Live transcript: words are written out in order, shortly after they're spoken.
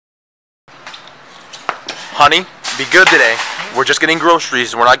Honey, be good today. We're just getting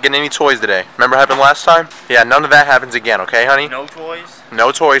groceries. We're not getting any toys today. Remember what happened last time? Yeah, none of that happens again, okay, honey? No toys?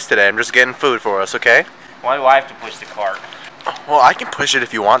 No toys today. I'm just getting food for us, okay? Why do I have to push the cart? Well, I can push it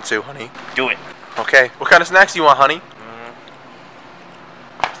if you want to, honey. Do it. Okay. What kind of snacks do you want, honey?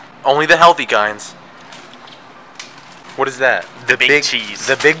 Only the healthy kinds. What is that? The big cheese.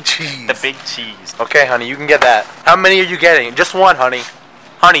 The big cheese. The big cheese. Okay, honey, you can get that. How many are you getting? Just one, honey.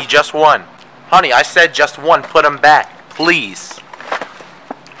 Honey, just one. Honey, I said just one. Put them back, please.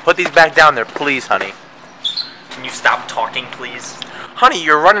 Put these back down there, please, honey. Can you stop talking, please? Honey,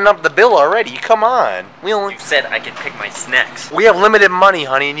 you're running up the bill already. Come on. You said I could pick my snacks. We have limited money,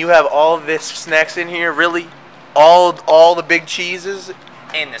 honey, and you have all of this snacks in here, really? All the big cheeses?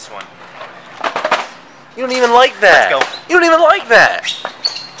 And this one. You don't even like that. Let's go. You don't even like that.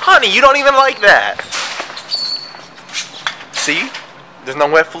 Honey, you don't even like that. See? There's no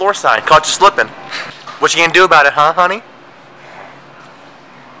wet floor sign. Caught you slipping. What you gonna do about it, huh, honey?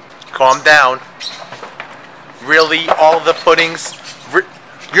 Calm down. Really? All the puddings?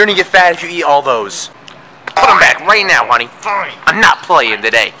 You're gonna get fat if you eat all those. Put them back right now, honey. Fine. I'm not playing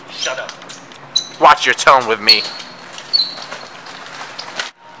today. Shut up. Watch your tone with me.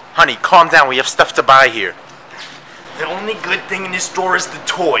 Honey, calm down. We have stuff to buy here. The only good thing in this store is the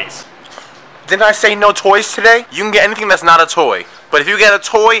toys. Didn't I say no toys today? You can get anything that's not a toy. But if you get a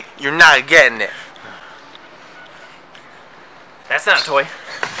toy, you're not getting it. That's not a toy.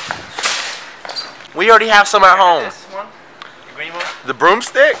 We already have some at home. This one? The green one? The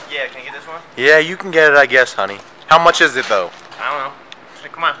broomstick? Yeah, can I get this one? Yeah, you can get it, I guess, honey. How much is it, though? I don't know. Hey,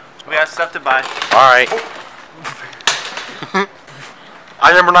 come on. We got stuff to buy. Alright. I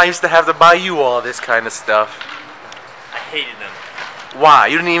remember when I used to have to buy you all this kind of stuff. I hated them. Why?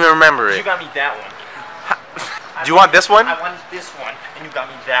 You didn't even remember it. You got me that one. Do you want this one? I wanted this one, and you got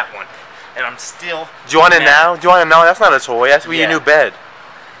me that one. And I'm still... Do you want it now? Do you want it now? That's not a toy. That's for your new bed.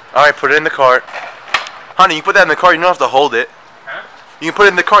 Alright, put it in the cart. Honey, you put that in the cart. You don't have to hold it. Huh? You can put it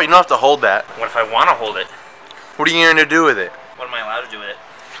in the cart. You don't have to hold that. What if I want to hold it? What are you going to do with it? What am I allowed to do with it?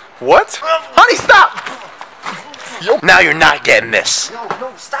 What? Honey, stop! Now you're not getting this. No,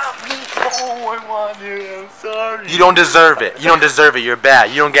 stop me. Oh, I want it. I'm sorry. You don't deserve it. You don't deserve it. You're bad.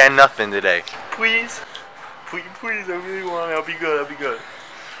 You don't get nothing today. Please. Please, I really want it. I'll be good. I'll be good.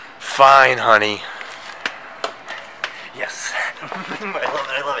 Fine, honey. Yes.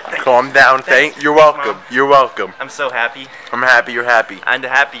 I love it. Thank Calm down. You're welcome. Mom. You're welcome. I'm so happy. I'm happy you're happy. I'm the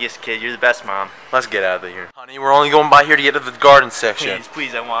happiest kid. You're the best, Mom. Let's get out of here. Honey, we're only going by here to get to the garden section.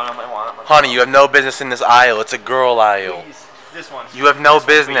 Please, I want them. Honey, you have no business in this aisle. It's a girl aisle. Please, this one. You have no This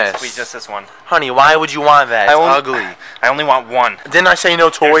one, business. please, just this one. Honey, why would you want that? It's ugly. I only want one. Didn't I say no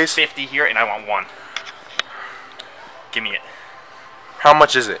There's toys? 50 here, and I want one. Give me it. How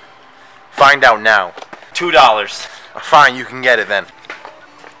much is it? Find out now. $2. Fine, you can get it then.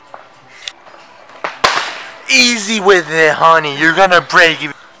 Easy with it, honey. You're gonna break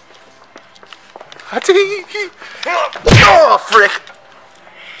it. Oh, frick!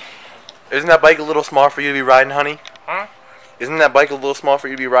 Isn't that bike a little small for you to be riding, honey? Huh? Isn't that bike a little small for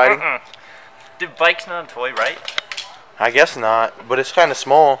you to be riding? The bike's not a toy, right? I guess not, but it's kind of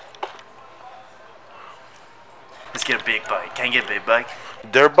small. Let's get a big bike. Can I get a big bike?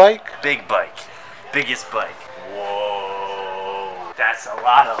 Dirt bike? Big bike. Biggest bike. Whoa. That's a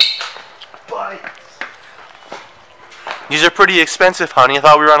lot of bikes. These are pretty expensive, honey. I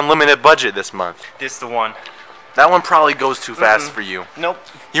thought we were on a limited budget this month. This the one. That one probably goes too fast for you. Nope.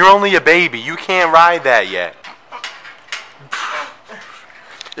 You're only a baby. You can't ride that yet.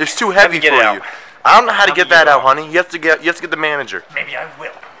 It's too heavy for you. I don't know how to get that out, honey. You have to get the manager. Maybe I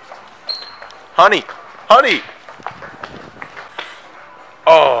will. Honey.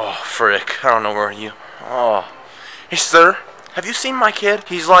 Oh, frick. I don't know where you. Oh. Hey, sir. Have you seen my kid?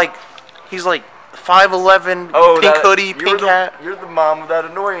 He's like 5'11", pink hoodie, pink hat. You're the mom of that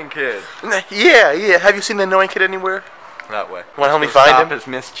annoying kid. Yeah. Have you seen the annoying kid anywhere? That way. Want to help me find him? Stop his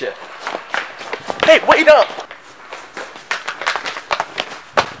mischief. Hey, wait up!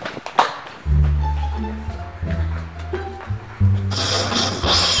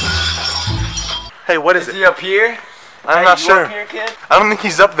 Hey, what is it? Is he up here? I'm not sure. Up here, kid? I don't think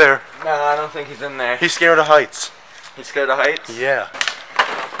he's up there. No, I don't think he's in there. He's scared of heights. He's scared of heights? Yeah.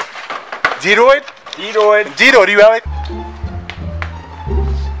 Dedoid? Dedoid, you have it?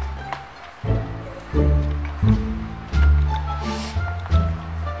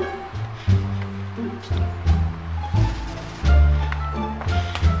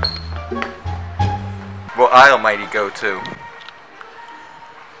 What aisle might he go to?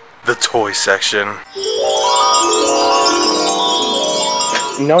 The toy section.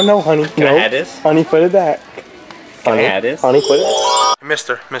 No, honey. Can I have this? Honey, put it back. Can I have this? Honey, put it.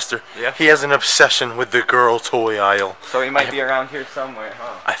 Mister. Yeah? He has an obsession with the girl toy aisle. So he might be around here somewhere,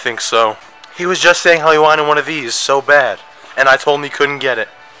 huh? I think so. He was just saying how he wanted one of these so bad, and I told him he couldn't get it.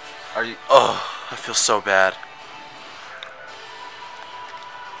 Are you? Oh, I feel so bad.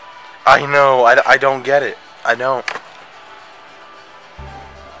 I know. I don't get it. I don't.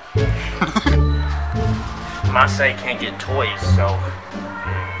 Masai can't get toys, so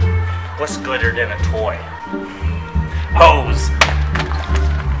what's gooder than a toy? Hose.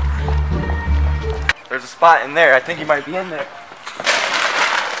 There's a spot in there. I think he might be in there.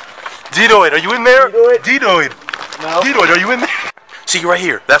 Dedoid, are you in there? Dedoid. No. Dedoid, are you in there? See, right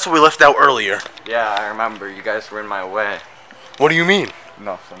here. That's what we left out earlier. Yeah, I remember. You guys were in my way. What do you mean?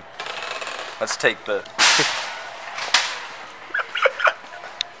 Nothing. Let's take the...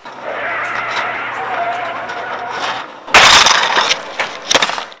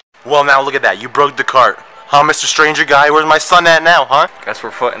 Well, now look at that. You broke the cart. Huh, Mr. Stranger Guy? Where's my son at now, huh? Guess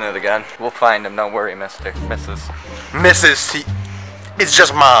we're footing it again. We'll find him. Don't worry, Mrs. Mrs. It's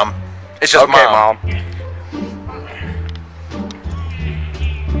just Mom. It's just Okay, Mom. Wait.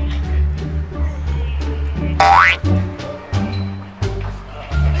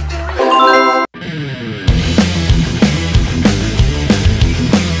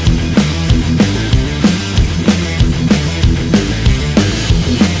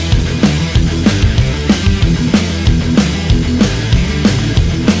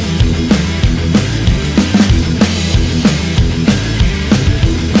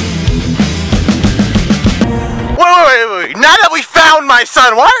 Now that we found my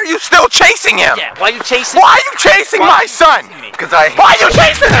son, why are you still chasing him? Yeah, why are you chasing? Why are you chasing my son? Because I... Why are you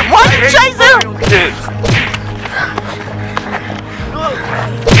chasing him? Why are you chasing him?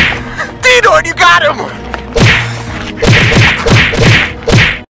 Dedoid, you got him!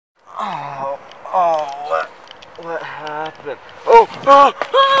 What happened? Oh!